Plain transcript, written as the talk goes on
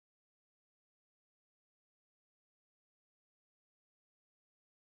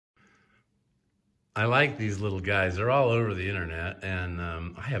I like these little guys. They're all over the internet, and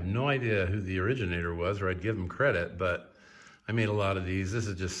I have no idea who the originator was, or I'd give them credit, but I made a lot of these. This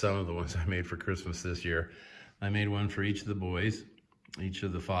is just some of the ones I made for Christmas this year. I made one for each of the boys, each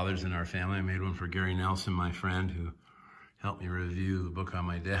of the fathers in our family. I made one for Gary Nelson, my friend, who helped me review the book on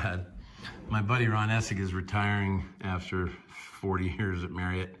my dad. My buddy Ron Essig is retiring after 40 years at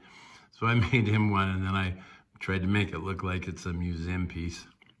Marriott, so I made him one, and then I tried to make it look like it's a museum piece.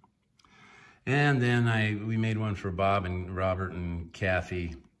 And then we made one for Bob and Robert and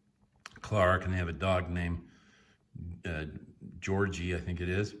Kathy Clark, and they have a dog named Georgie, I think it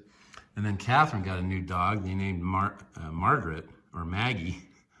is. And then Catherine got a new dog. They named Margaret, or Maggie,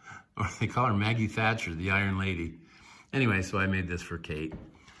 or they call her Maggie Thatcher, the Iron Lady. Anyway, so I made this for Kate.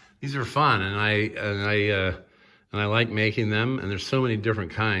 These are fun, and I like making them. And there's so many different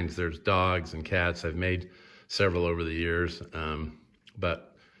kinds. There's dogs and cats. I've made several over the years,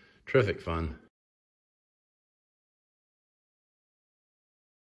 but terrific fun.